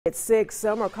At 6,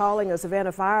 some are calling a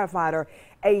Savannah firefighter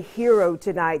a hero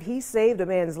tonight. He saved a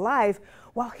man's life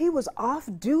while he was off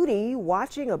duty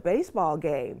watching a baseball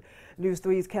game. News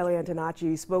 3's Kelly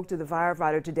Antonacci spoke to the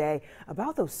firefighter today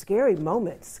about those scary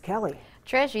moments. Kelly.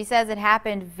 Trish, he says it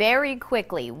happened very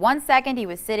quickly. 1 second he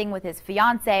was sitting with his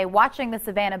fiancee watching the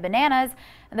Savannah Bananas,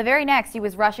 and the very next he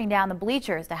was rushing down the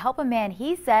bleachers to help a man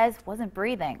he says wasn't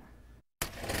breathing.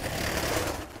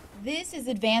 This is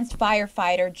advanced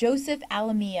firefighter Joseph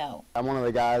Alamillo. I'm one of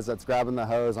the guys that's grabbing the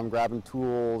hose. I'm grabbing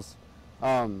tools,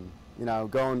 going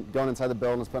inside the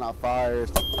buildings, putting out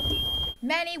fires.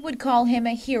 Many would call him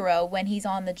a hero when he's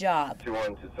on the job.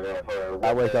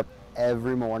 I wake up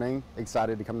every morning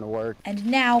excited to come to work. And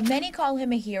now many call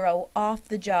him a hero off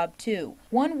the job too.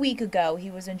 1 week ago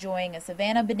he was enjoying a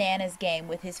Savannah Bananas game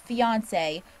with his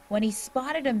fiancee when he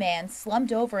spotted a man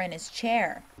slumped over in his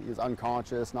chair. He was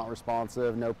unconscious, not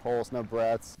responsive, no pulse, no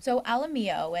breaths. So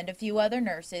Alamillo and a few other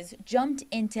nurses jumped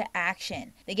into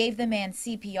action. They gave the man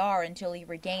CPR until he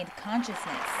regained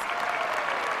consciousness.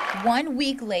 1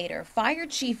 week later, Fire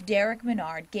Chief Derek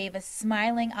Menard gave a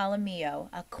smiling Alamillo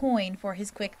a coin for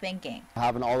his quick thinking.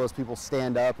 Having all those people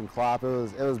stand up and clap,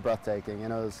 it was breathtaking,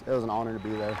 and it was an honor to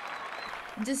be there.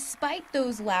 Despite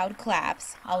those loud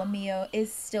claps, Alamillo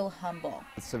is still humble.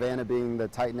 Savannah being the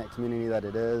tight-knit community that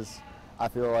it is, I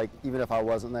feel like even if I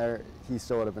wasn't there, he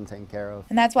still would have been taken care of.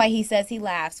 And that's why he says he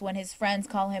laughs when his friends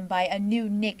call him by a new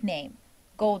nickname,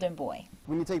 Golden Boy.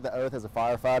 When you take the oath as a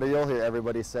firefighter, you'll hear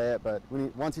everybody say it, but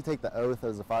once you take the oath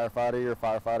as a firefighter, you're a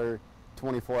firefighter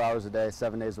 24 hours a day,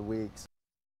 7 days a week.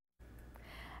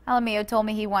 Alamillo told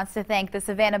me he wants to thank the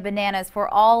Savannah Bananas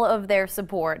for all of their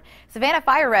support. Savannah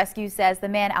Fire Rescue says the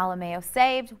man Alamillo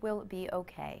saved will be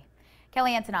okay.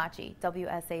 Kelly Antonacci,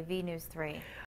 WSAV News 3.